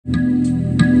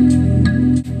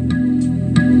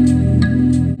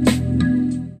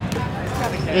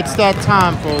It's that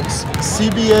time, folks.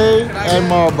 CBA and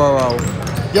Marlboro.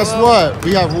 Guess what?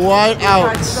 We have white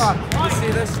outs.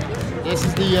 This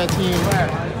is the team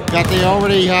that they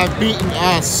already have beaten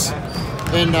us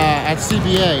in at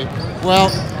CBA. Well,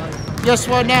 guess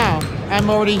what now? I'm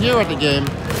already here at the game.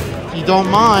 If you don't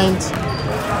mind,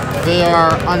 they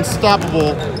are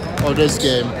unstoppable for this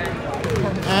game.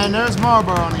 And there's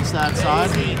Marlboro on the stat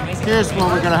side. Here's where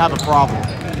we're gonna have a problem.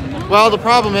 Well, the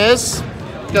problem is,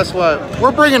 guess what?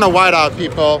 We're bringing a white out,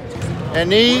 people.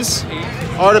 And these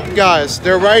are the guys.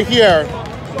 They're right here.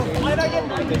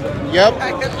 Yep,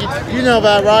 you know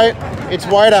that, right? It's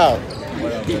white out.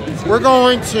 We're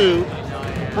gonna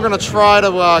try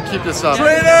to keep this up.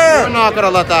 Trainer! We're not gonna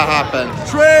let that happen.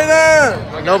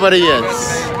 Trainer! Nobody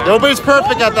is. Nobody's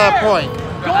perfect at that point.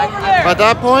 At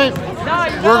that point,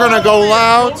 we're gonna go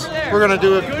loud. We're gonna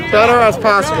do it better as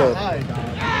possible.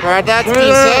 Alright, that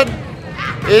being said,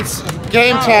 it's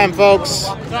game time, folks.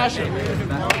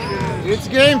 It's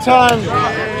game time.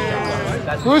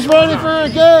 Who's ready for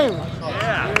the game?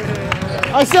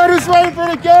 I said who's ready for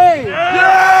the game?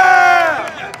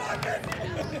 Yeah!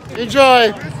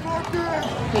 Enjoy.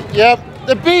 Yep,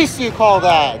 the beast you call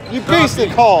that. You beast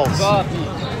it calls.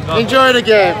 Enjoy the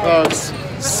game, folks.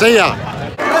 See ya.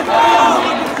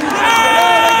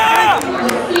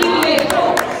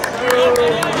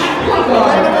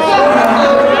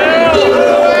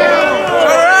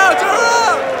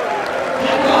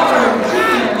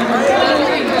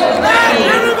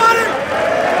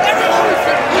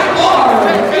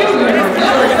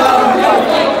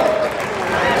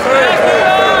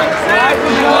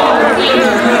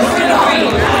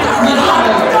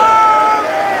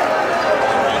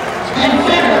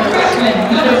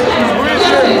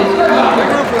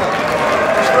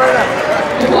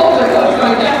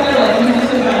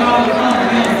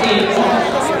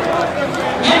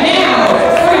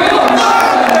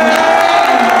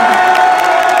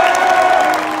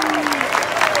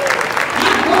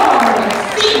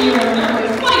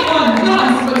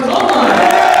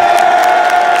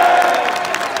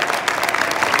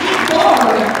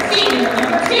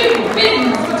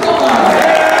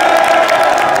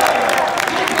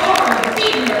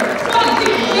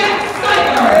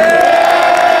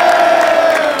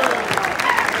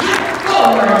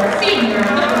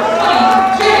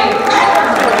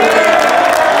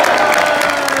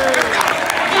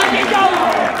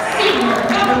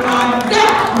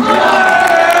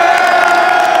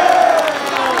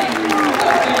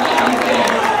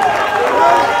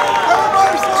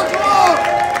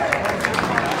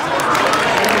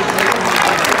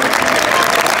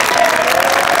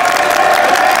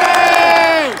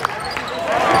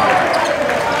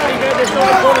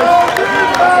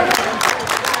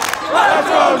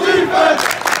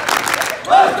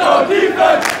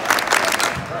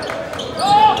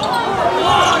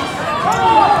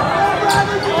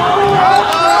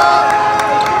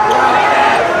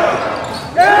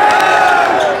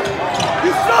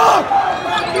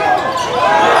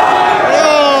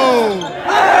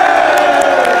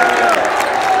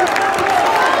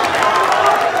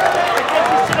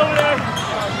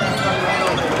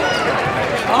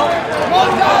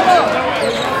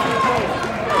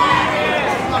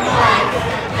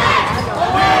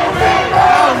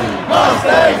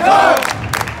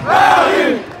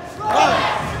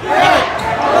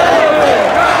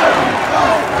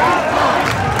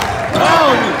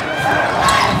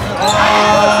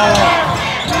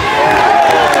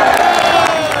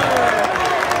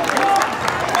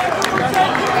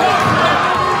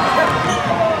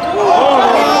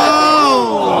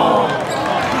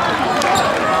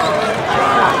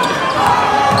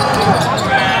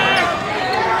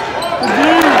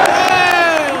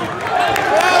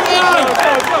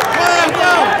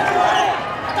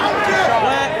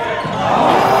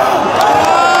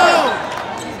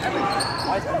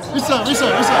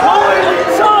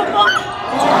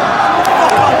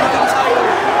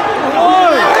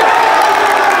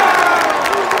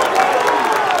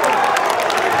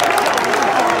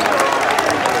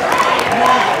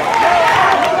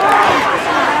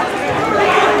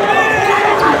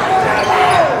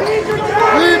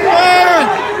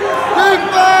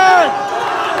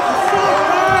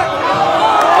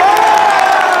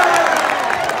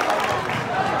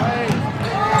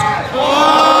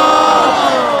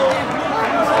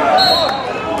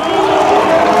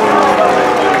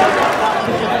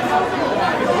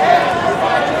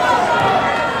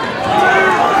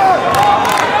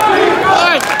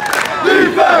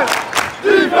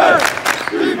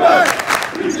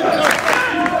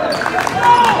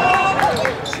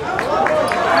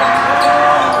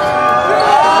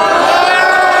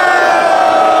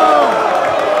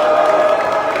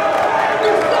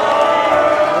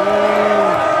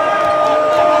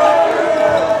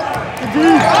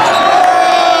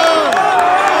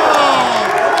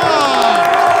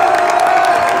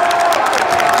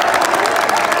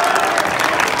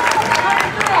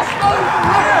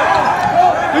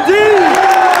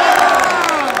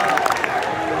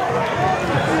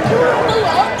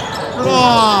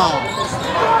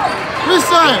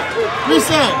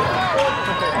 Reset.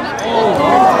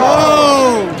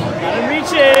 Oh. Gotta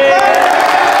reach it.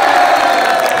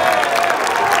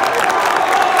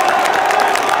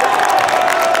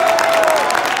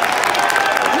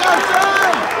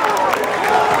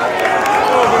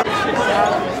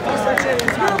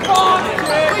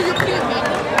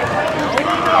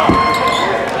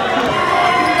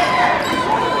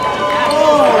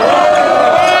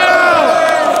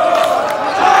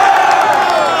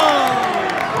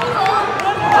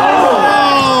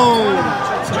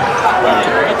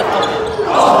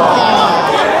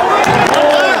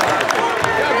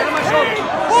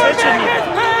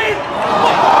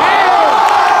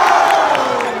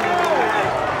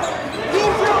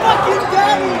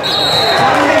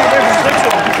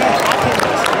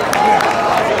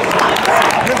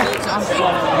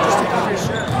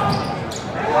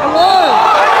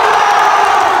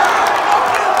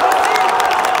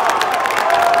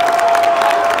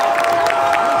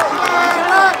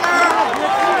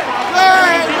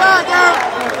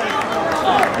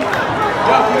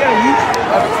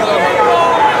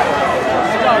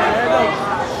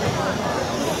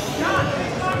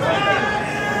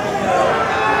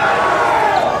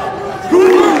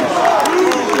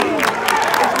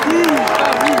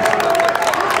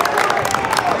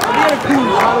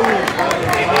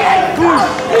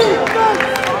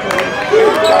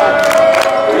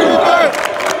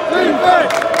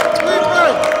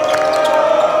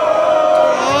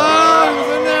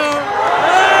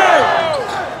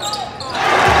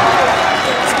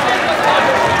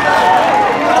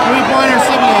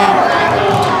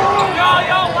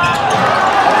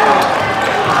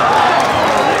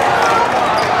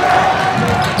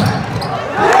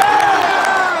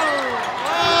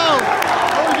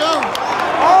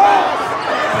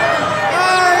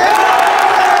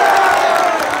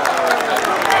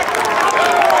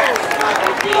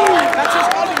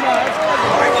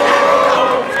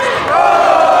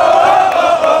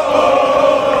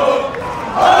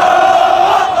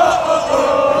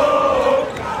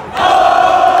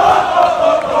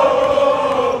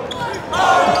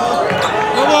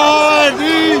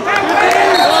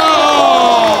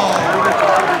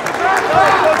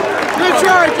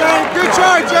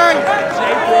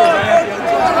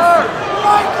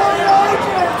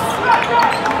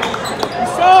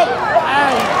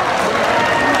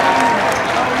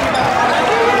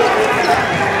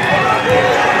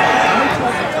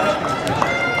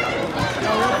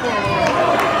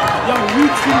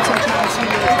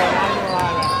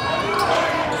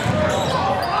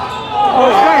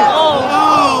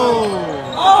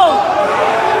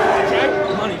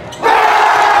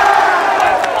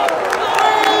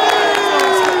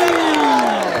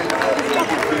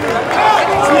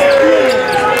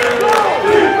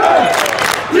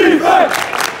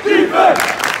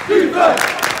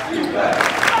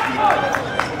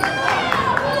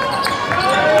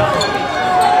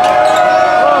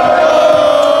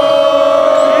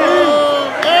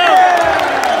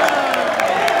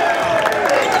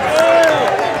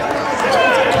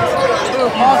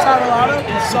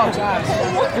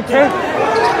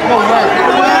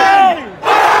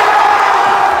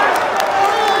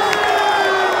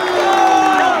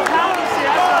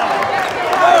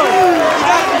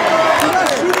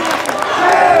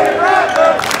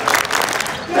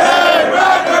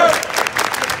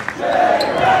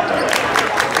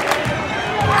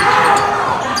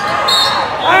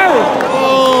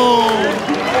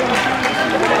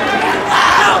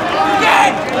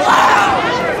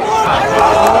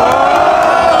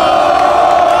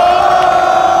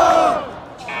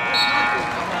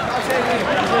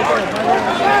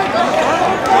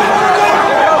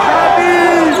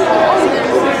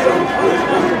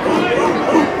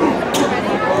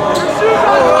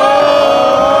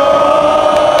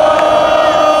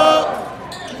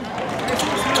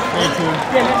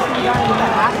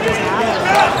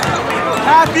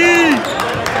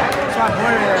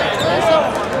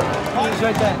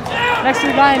 Next to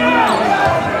the guy in the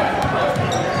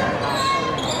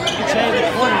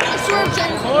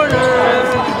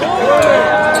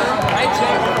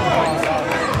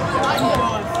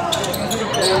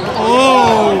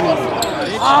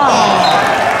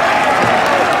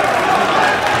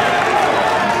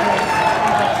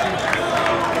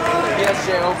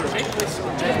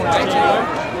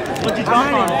What'd you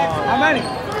drop on? How many?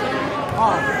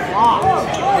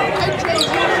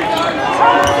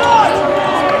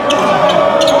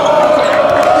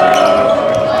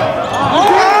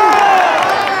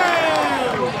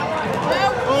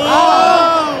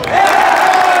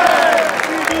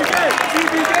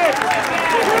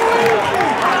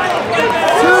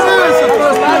 Two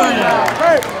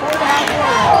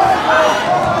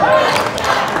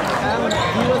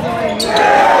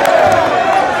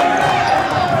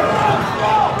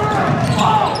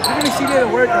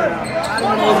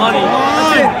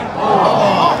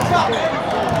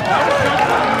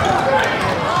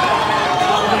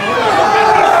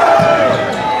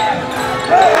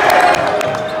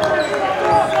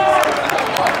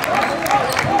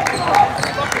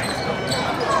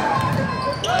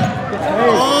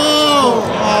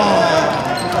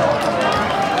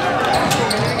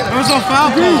foul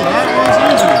call. That was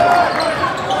easy.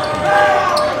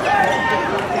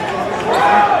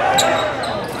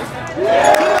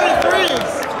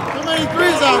 Too many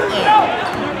threes out there.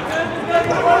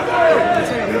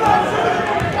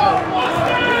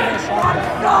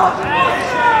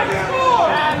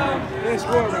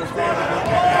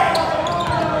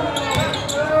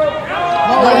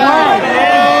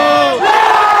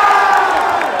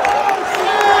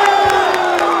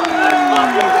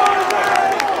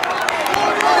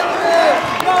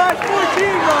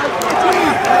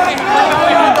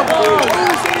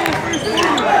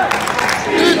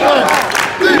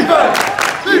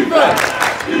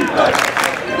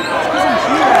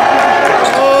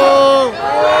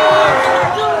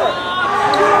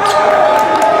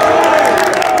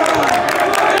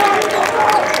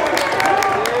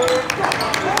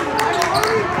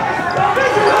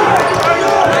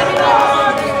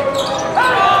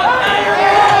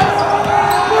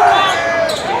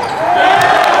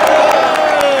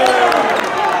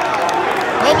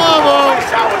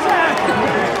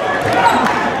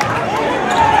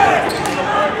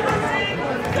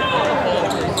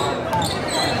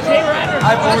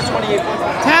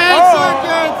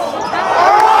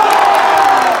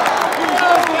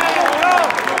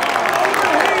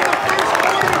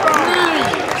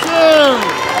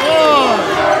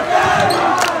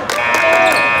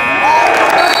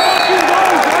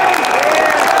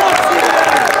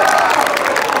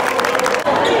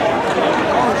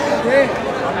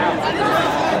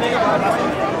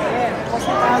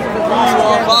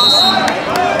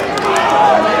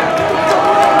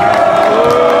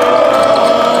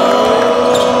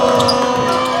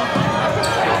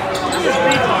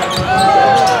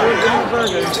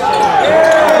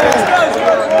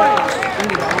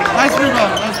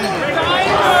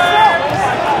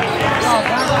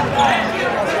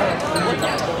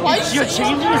 You're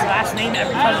changing his last name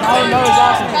every time. I don't know his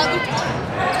last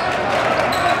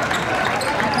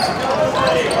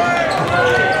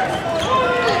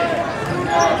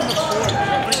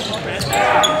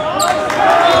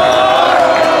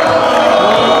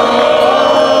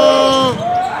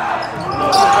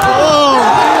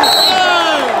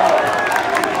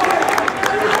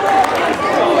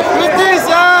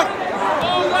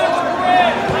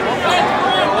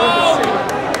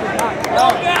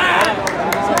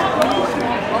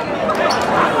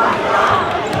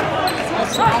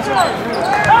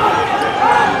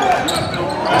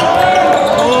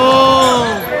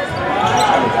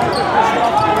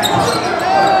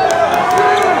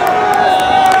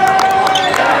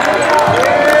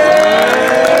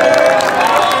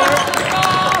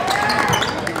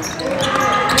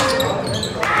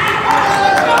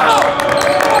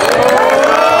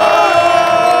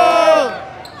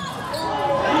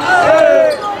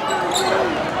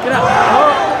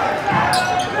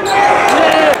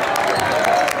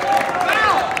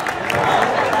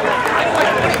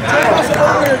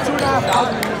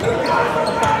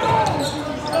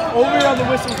Over on the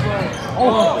whistle blow.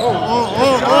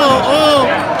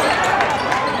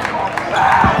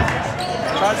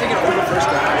 Try to take it over first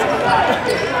down.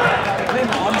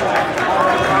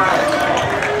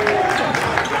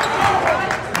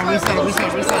 Reset.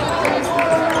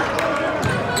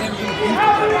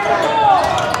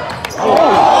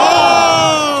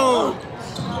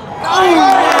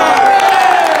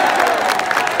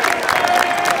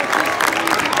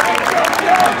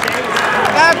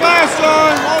 That pass,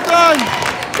 Sean. Well done.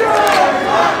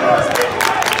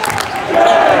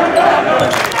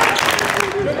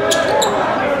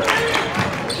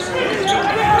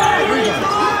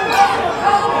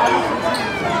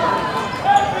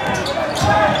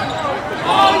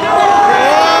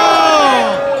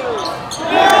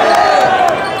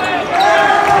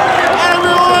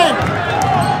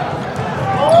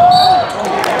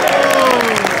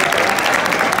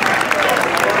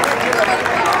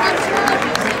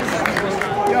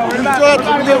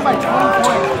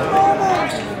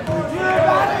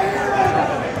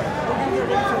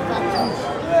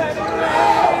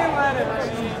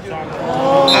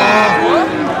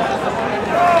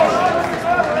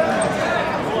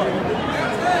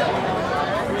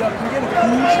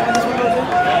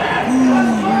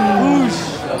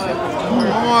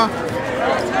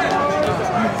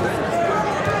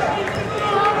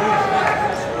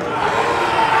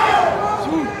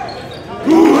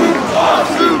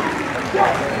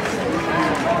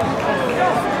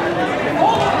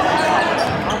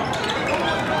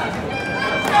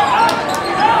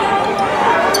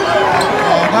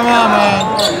 Come on, man.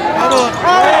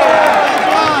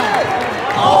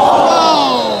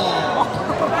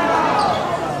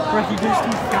 He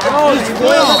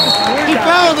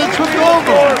fell and then tripped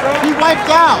over. He wiped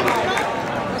out.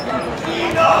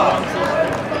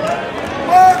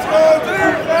 Let's go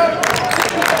defense!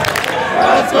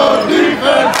 Let's go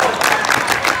defense.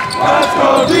 Let's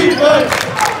go defense.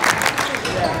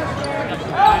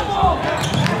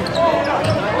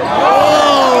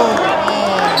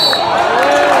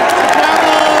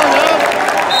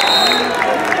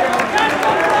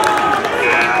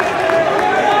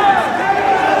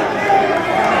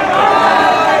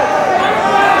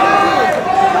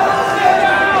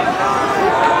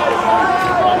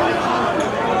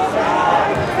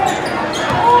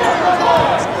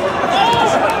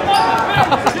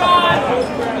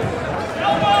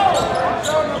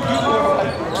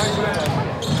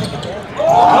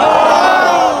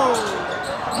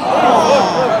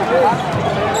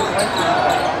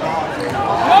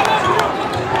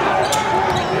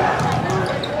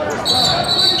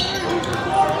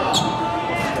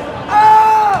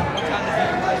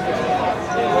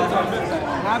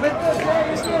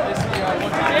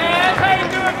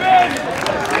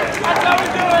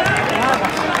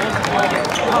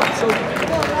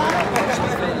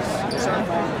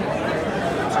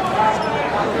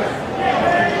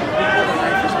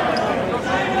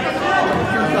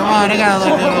 I gotta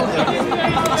look it up there. Do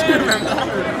you remember that?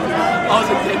 I was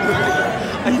like, Daniel.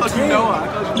 I thought you know. I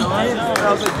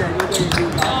was like, Daniel, what are you doing?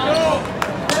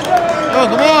 Oh,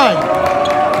 come on!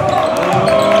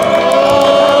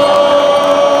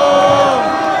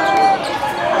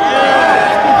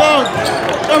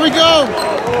 There we go!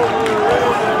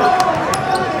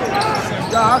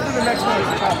 After the next one,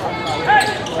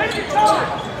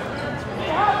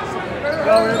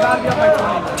 yo, we're about to be up by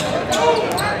 20.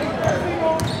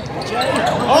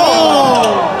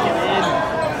 Oh!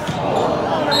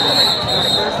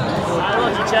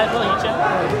 He checked. I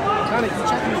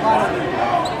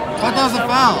thought that was a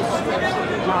foul.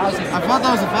 I thought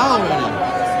that was a foul already.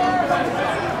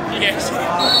 Yes.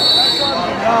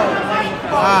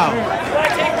 Wow.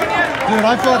 Dude,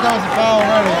 I thought that was a foul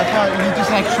already. I thought he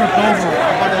just like tripped over. I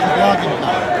thought that was a blocking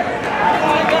foul.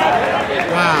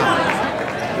 Wow.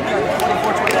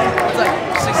 It's like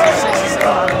 66.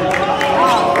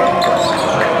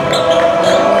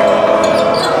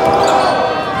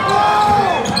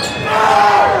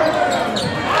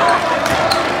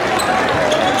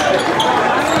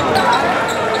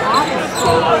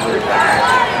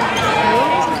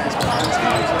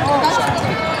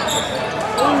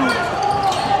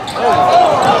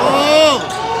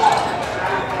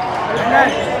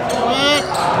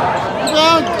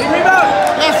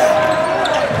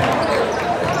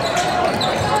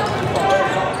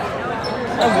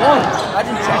 I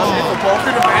didn't check it for ball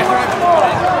through the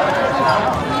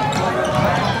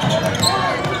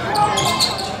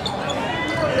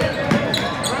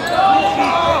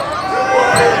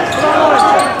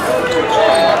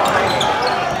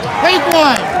Take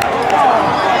one!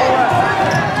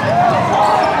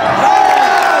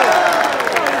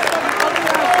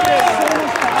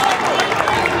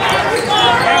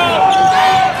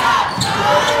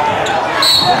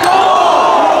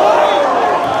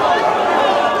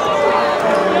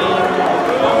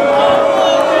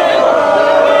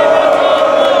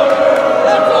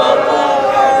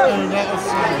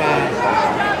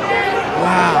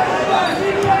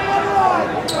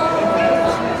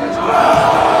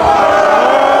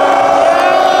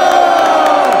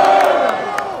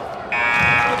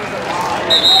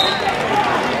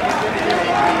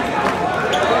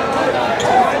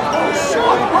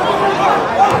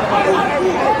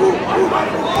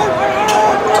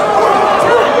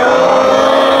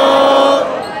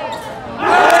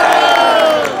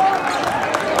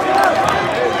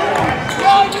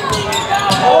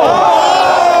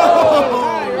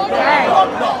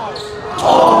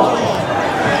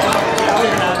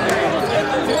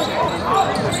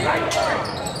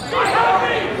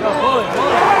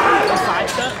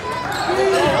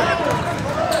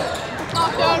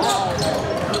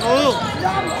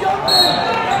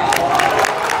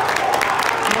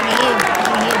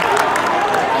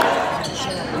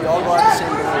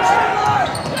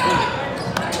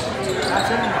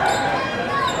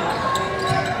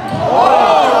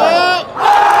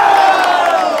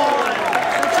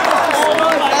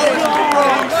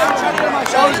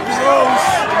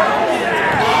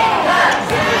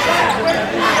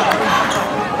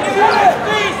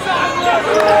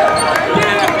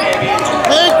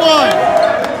 Take one!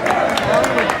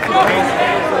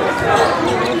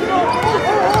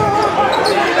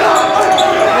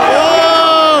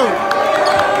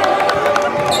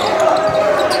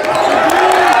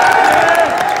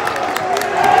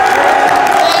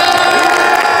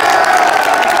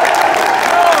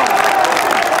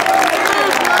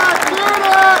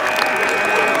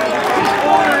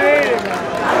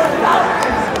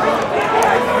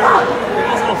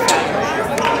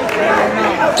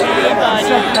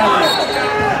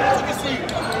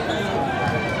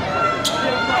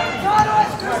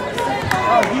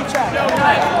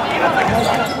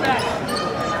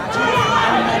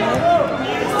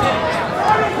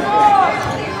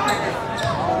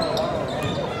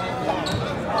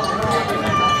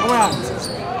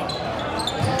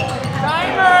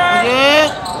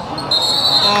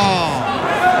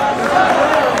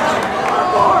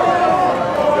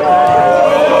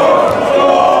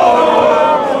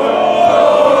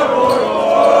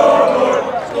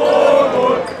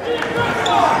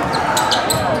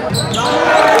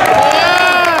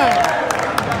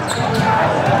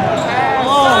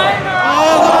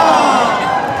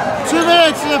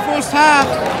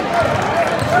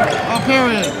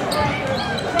 carrying.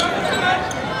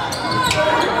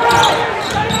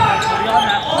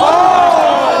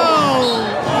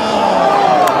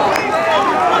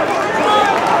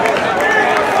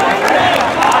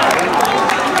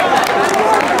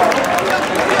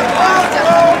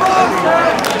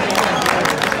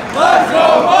 Let's go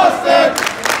Mustangs!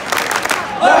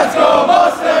 Let's go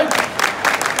Mustangs!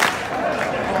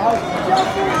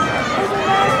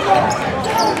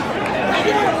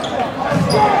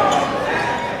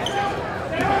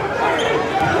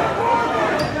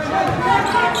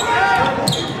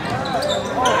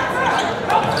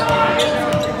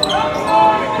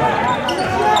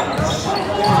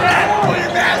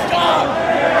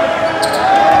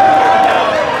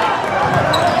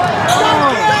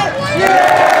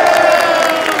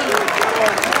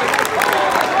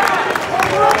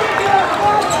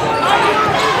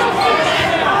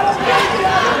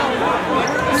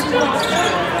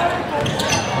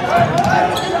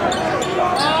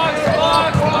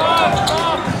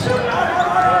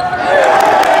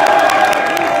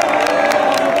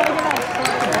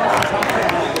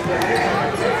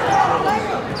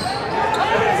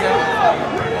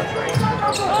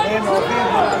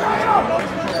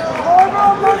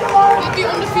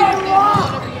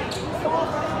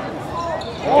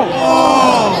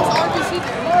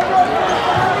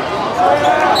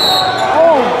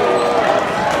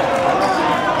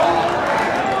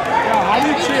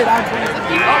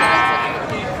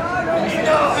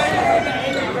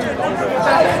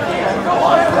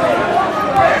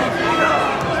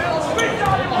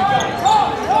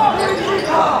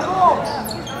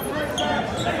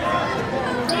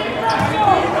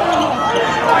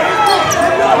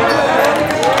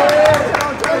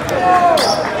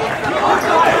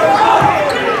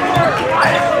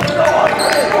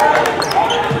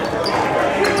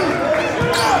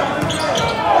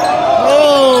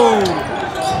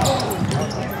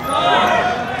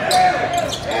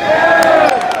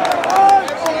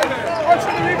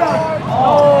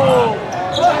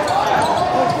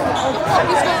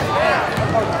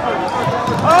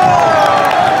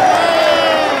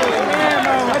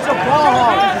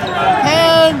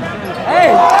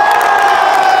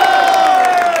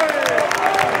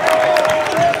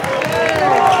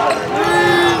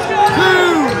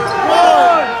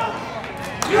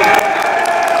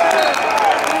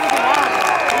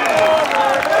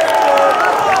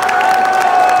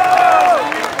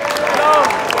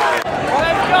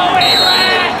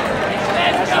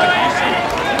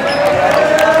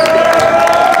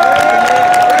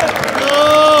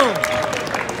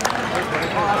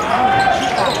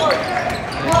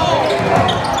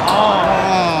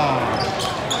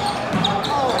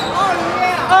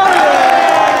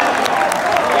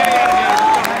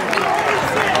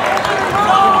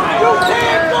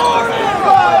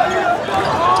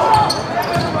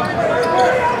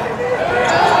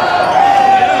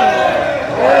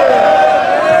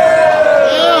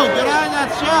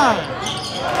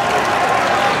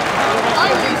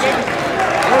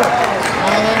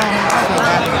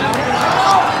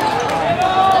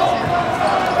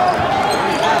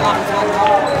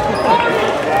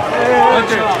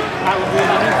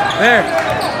 There.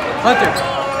 Hunter.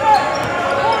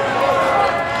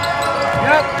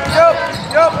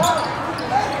 Yep.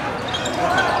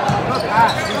 Good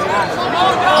pass.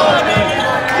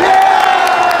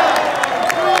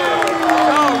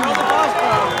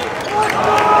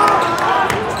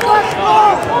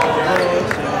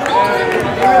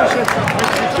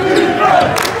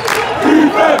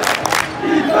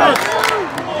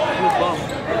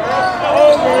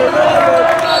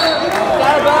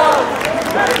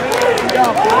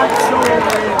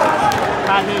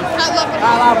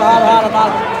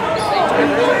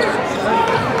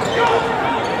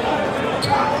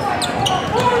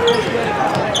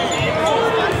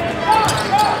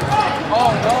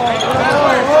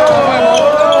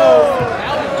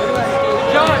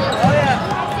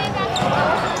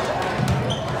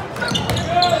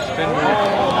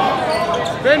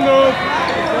 Spin move.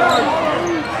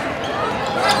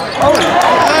 Oh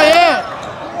yeah.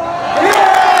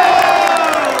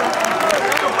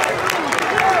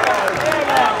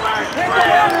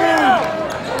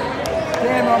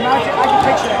 Damn, I can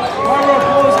picture that. Marlboro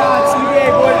pulls on CBA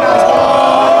boys basketball.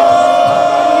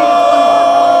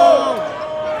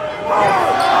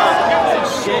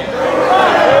 Shit.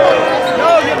 Yo,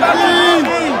 get back to the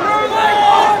game.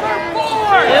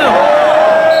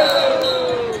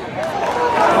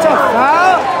 It's a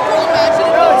foul?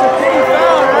 No, it's a pity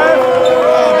foul, right?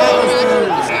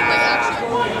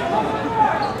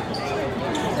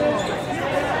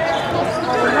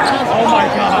 Oh my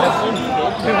God.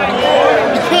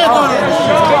 You can't do that.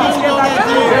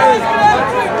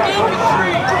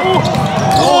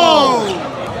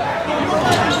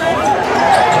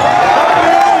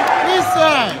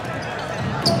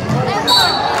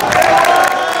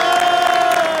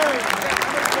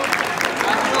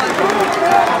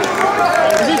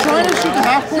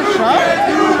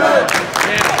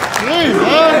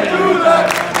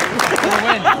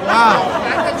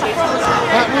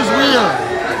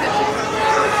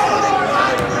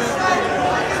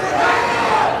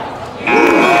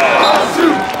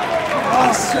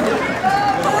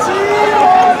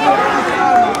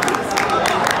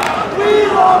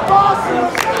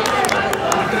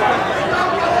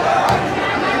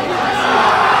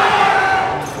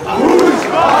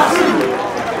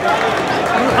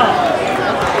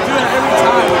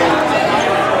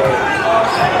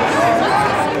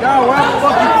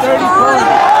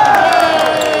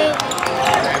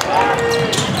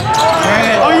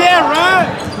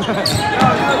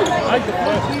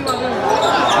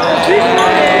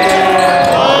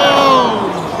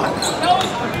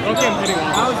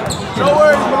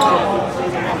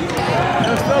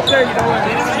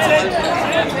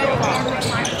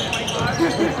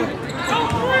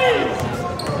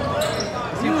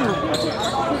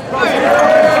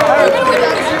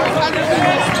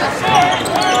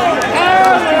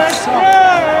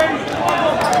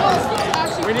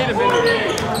 We need a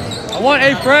minute. I want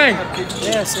a Frank.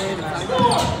 Yeah, same.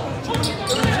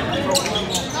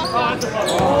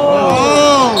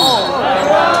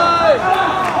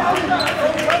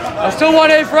 I still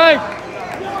want a Frank.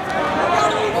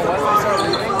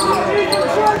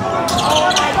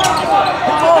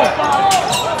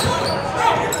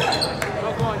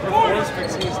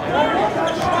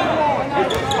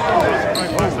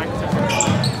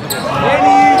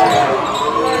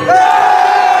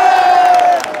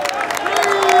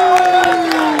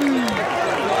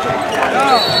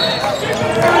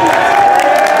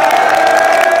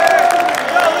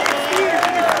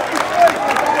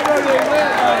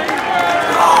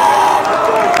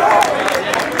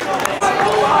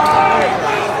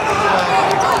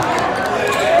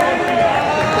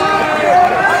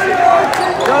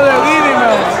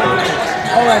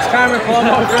 Cameron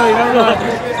Colombo, really, never mind.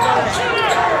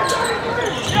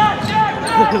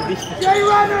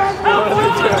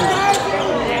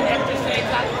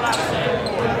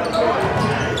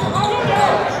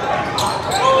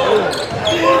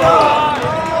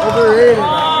 Overrated.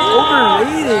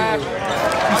 Overrated.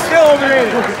 He's still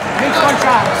overrated. Makes one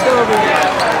shot. He's still overrated.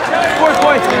 4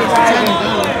 points.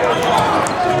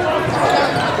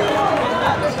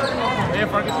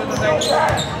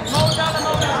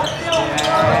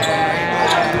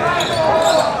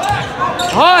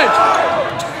 Hi!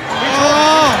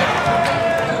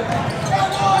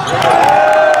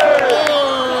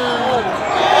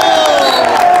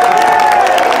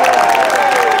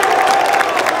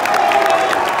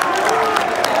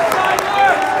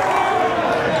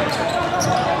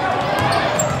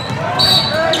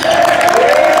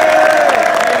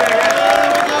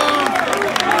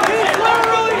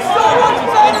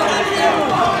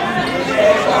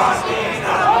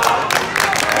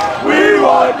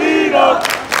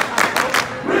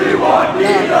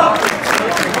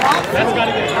 That's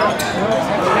gotta get out.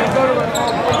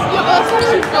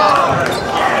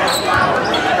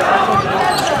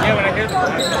 Yeah, when I hear the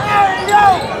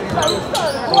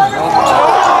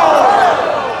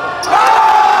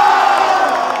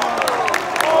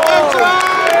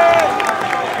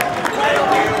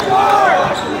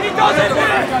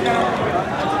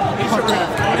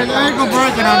His ankle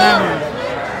breaking on that one.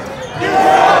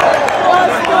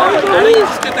 I didn't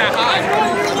just get that high.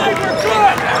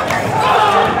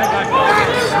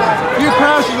 Few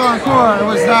crashes on court, it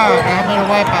was that. I made a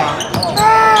wipeout.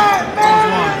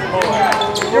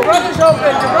 Your brother's open.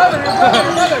 Your brother.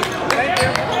 Thank you.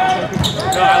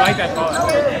 No, I like that ball.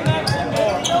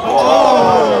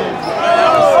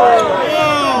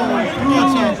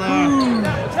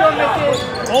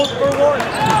 Hold for one.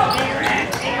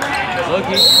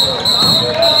 Lucky.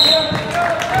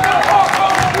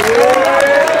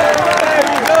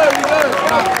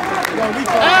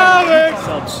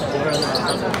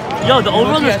 Yo, the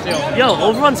overrun is,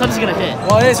 overrun subs is gonna hit.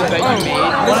 Well, it is that you made.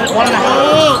 One and a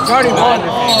half. It's already won.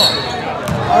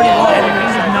 Already won. And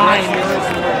this is 9.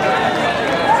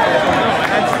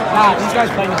 Nah, these guys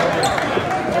playing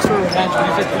just for revenge.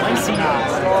 One senior.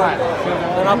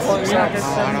 They're not playing.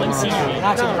 One senior.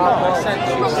 Not to drop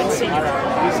One senior.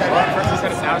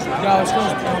 No, it's going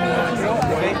to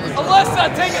Alyssa,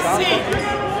 take a seat.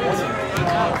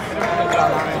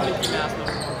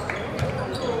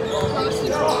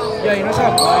 Yeah, you know what's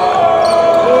up? Oh,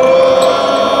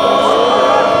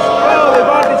 they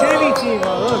bought the JV team.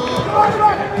 Look.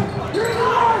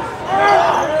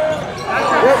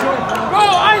 Bro,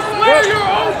 I swear you're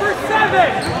 0 for 7! You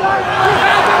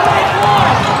haven't made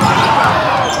one!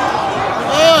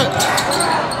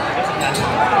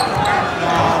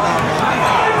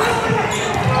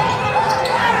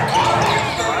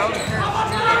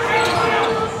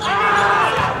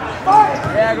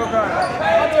 Yeah, go guard.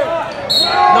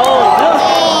 Oh,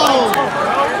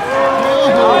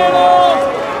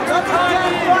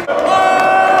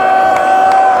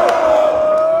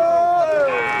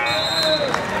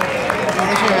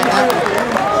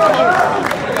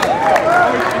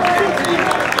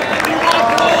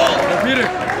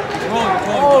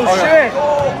 shit.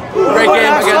 Great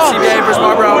game against CBA versus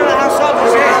Marlboro.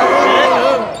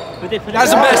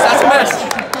 That's a miss. That's a miss.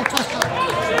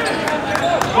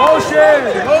 Motion!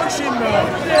 Motion, man!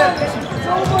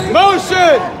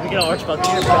 Motion! We get an arch bucket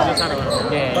here, but it's not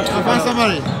around. I'll find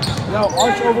somebody. No,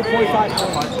 arch over 45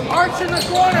 points. Arch in the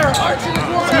corner! Arch in the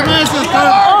corner! 2 minutes and 30.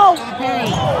 Oh!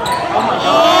 Oh my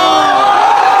God.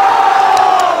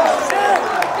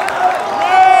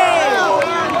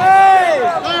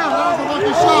 Damn, that was a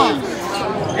lucky shot.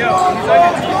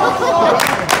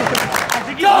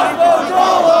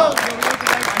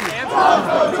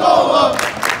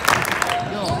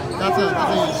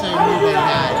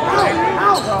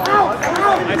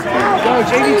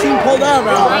 job,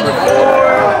 bro. Number 4,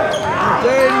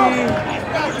 30.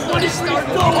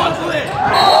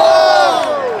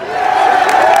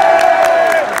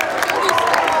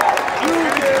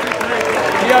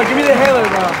 Yo, give me the halo,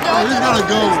 bro. Oh, he's gotta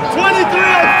go. 23,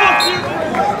 I'll fuck you.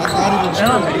 That's not even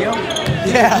true.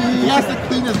 Yeah. He has to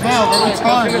clean his mouth every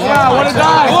time. Yeah, I want to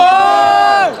die. Whoa!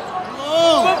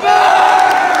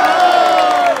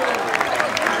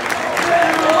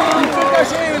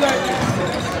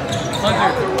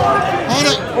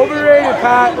 Overrated,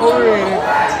 Pat. Overrated.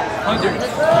 100. Did you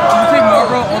take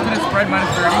Marlboro alternate spread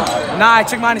minus 30? Nah, I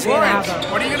took -8.5.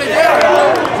 What are you gonna do? I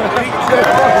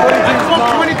called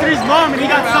 23's mom and he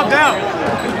got subbed out.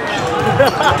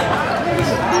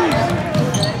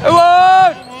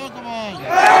 What? Come on.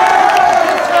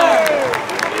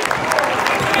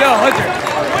 Yo, Hunter.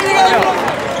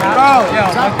 Bro, Yo,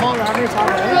 stop calling me. How many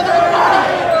times?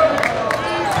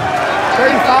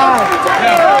 35.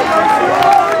 Yo.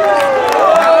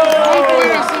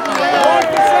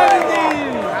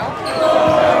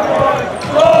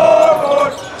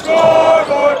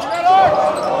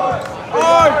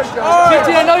 TT,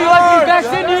 I know you like these backs,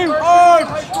 didn't you?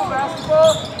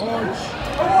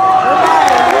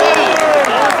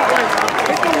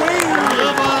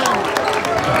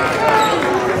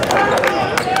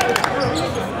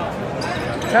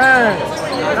 Ten,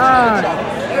 9,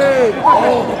 8.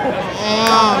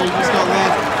 Oh, he just got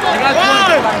left. You got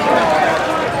 20.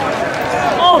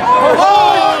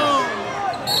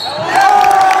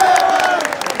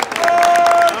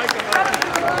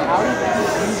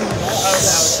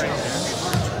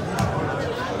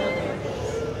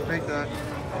 Take that.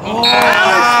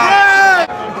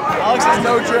 Alex has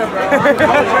no trip, bro.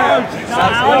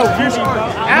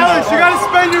 Alex, you gotta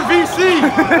spend your VC.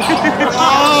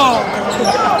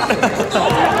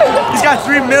 He's got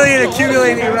 $3 million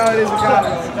accumulating around his account.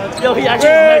 Yo, he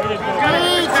actually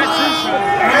is negative.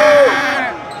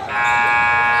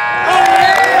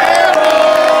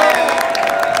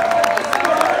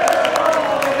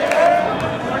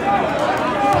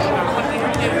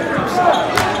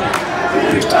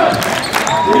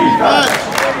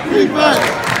 Defense!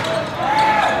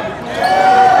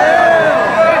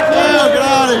 Yeah, get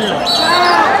out of here.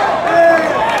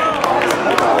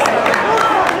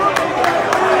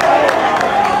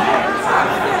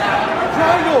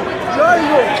 Jungle!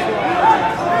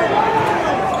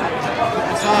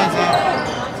 Besides,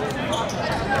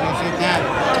 don't say that.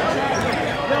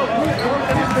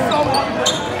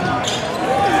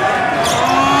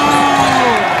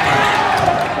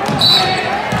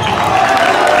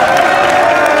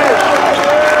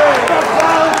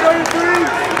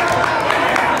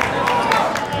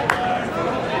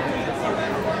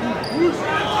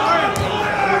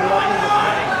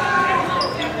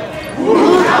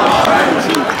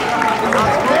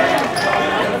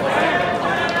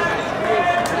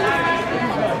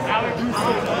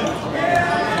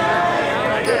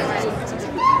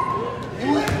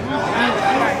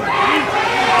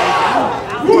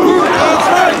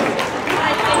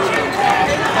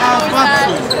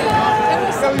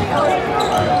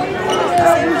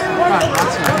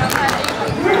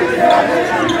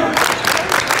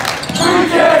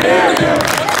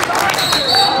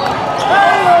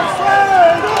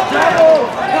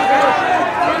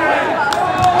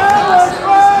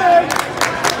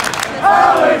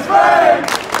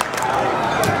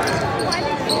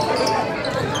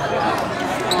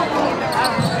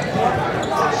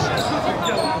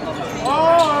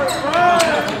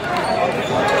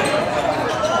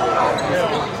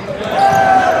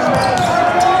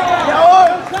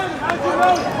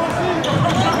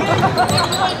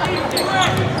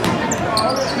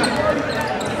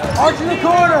 Arch in the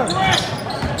corner.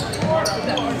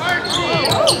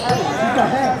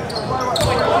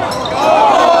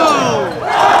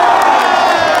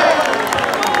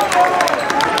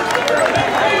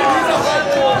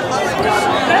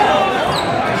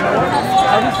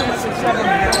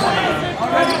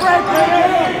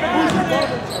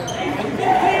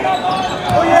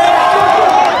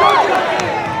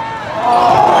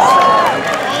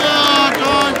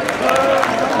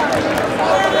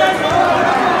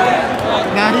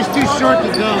 He's too short to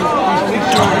dunk. He's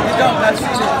too short.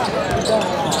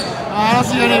 I don't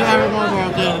see any other Marlboro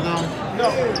getting it done.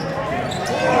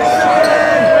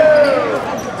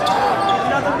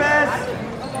 Another mess.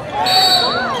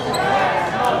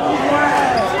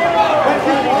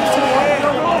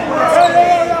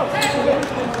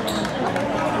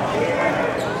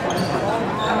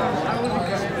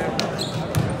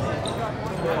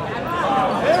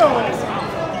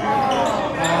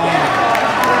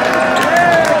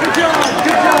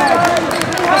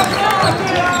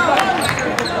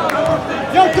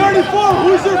 34,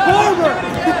 who's your barber?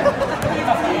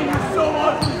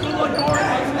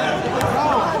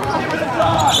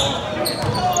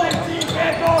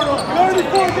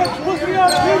 Gets pussy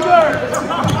on Tinder!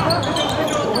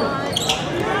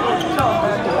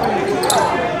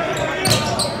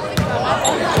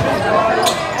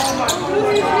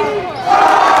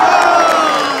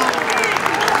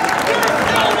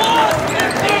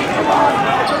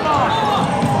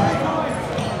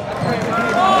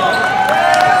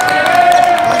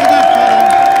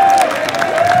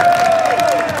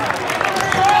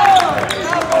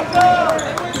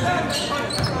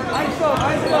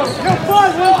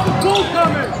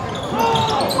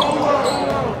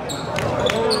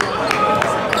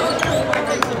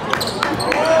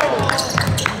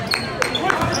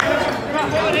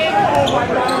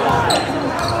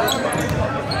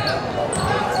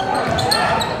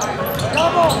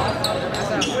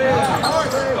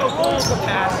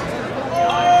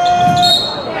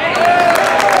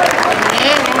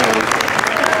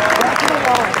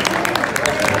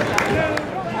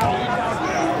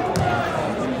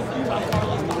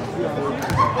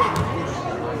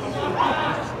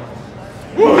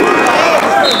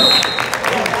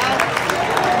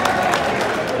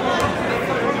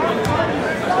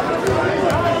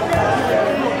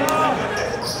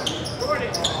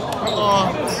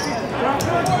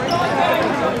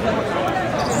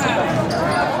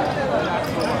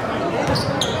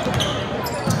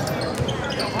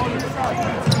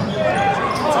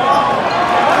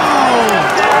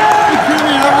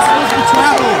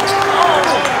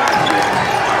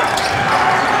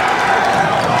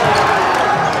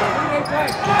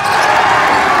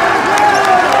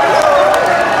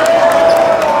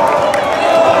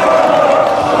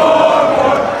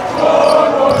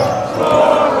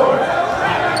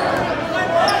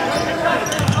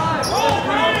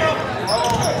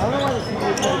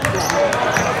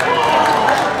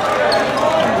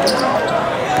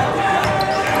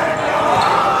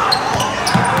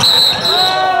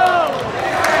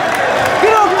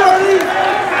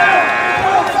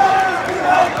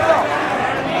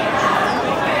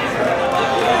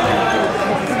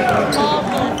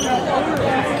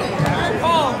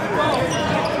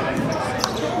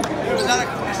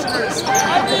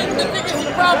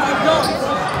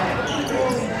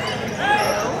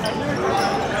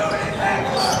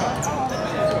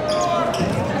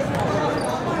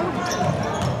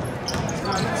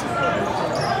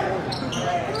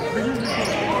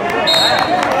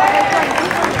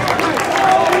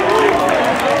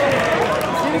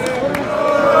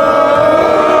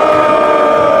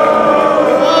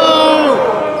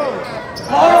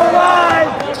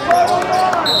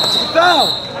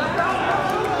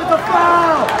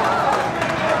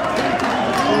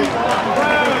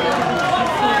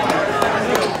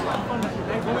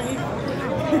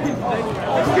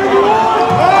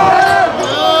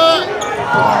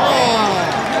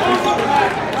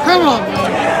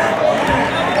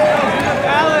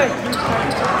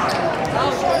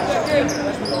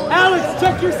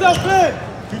 Tuck yourself in!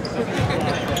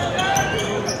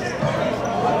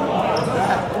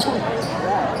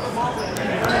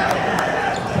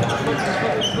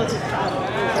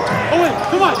 Oh wait,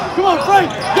 come on, Frank!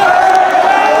 Get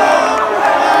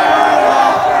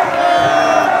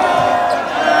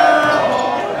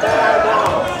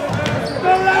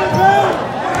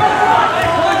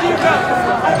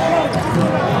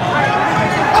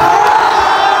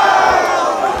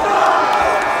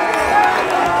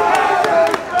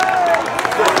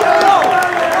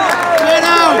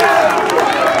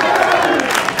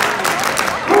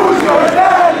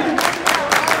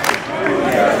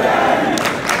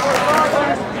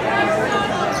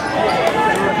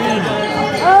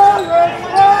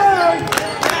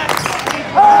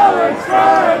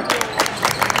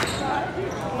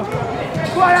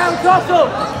Hustle!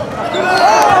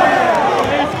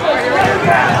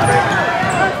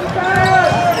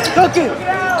 Cook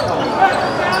it!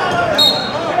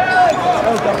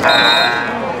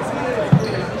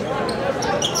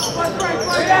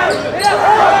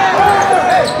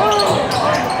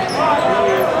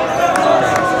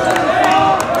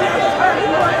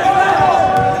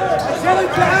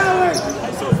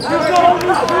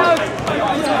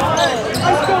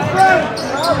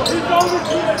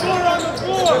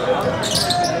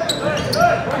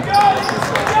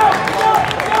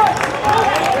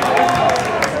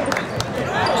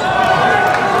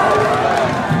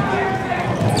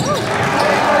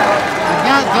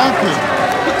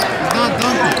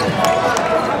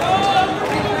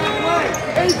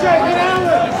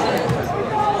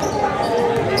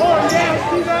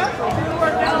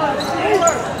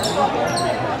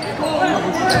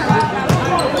 Yeah.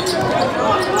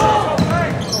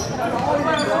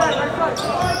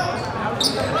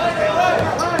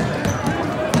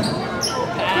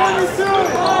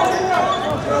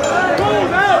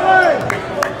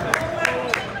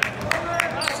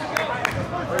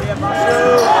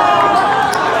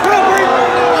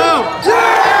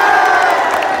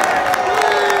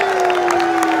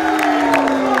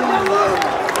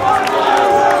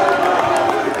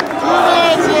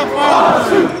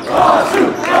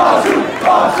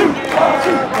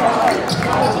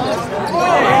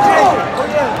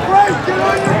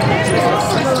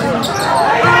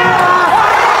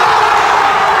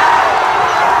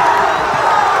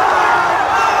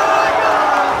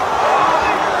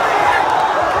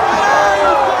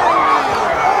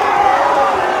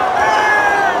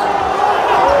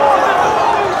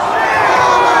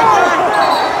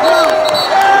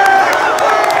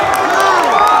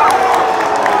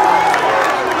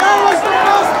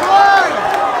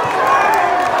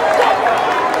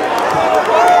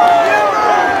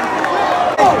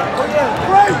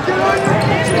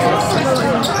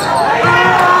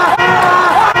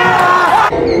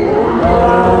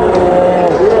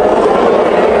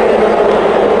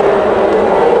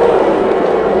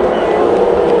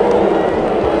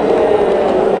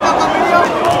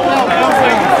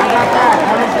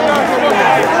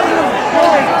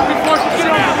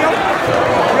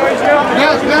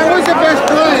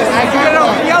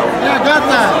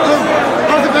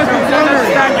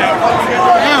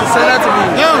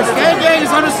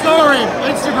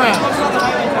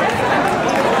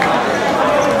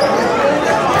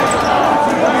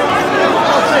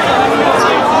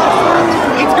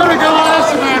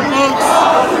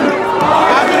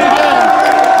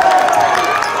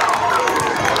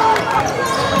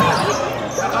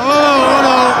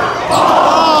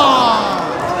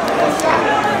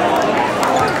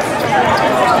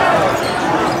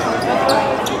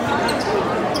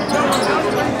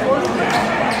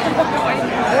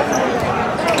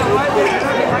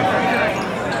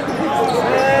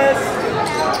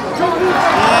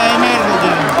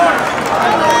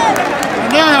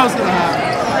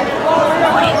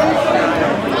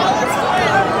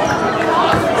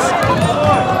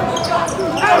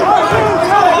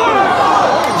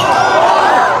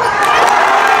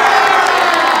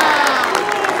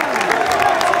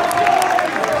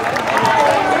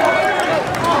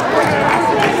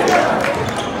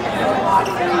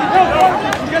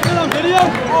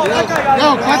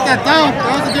 Yo, cut that down.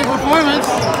 That was a good performance.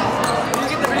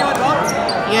 Did you get the video up?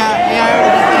 Yeah, I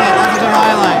already did that. That was a good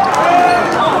highlight.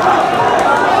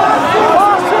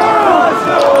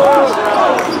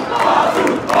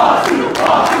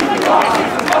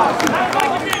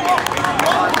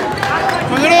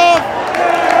 Bring it up.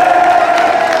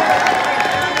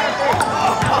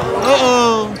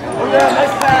 Uh-oh. Oh yeah,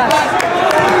 nice pass.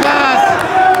 Pass.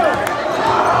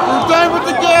 We're done with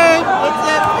the game. That's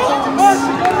it.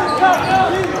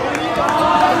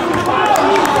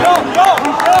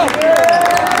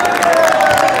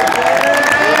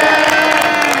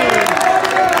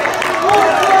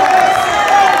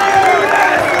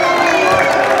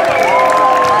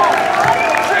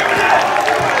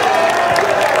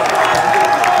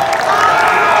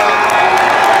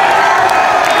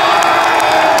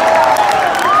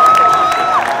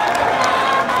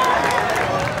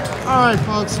 Alright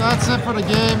folks, that's it for the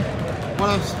game. What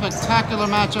a spectacular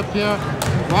matchup here.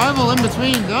 Rival in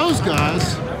between those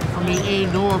guys from the A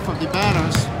North of the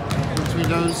Banners. Between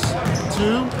those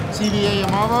two, CBA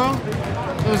and Marlboro.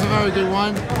 It was a very good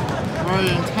one. Very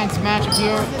intense matchup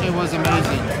here. It was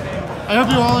amazing. I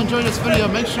hope you all enjoyed this video.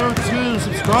 Make sure to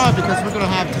subscribe because we're going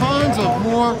to have tons of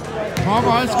more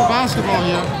Marlboro High School basketball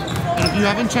here. And if you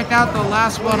haven't checked out the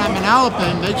last one I'm in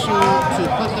Alpine, make sure to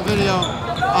click the video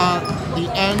the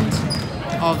end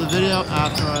of the video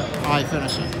after I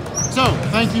finish it. So,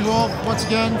 thank you all once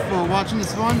again for watching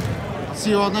this one. I'll see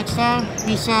you all next time.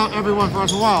 Peace out, everyone, for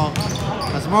us a while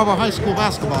as Marlboro High School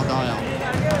basketball dial.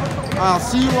 I'll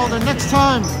see you all the next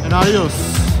time, and adios.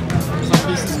 Some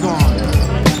piece is gone.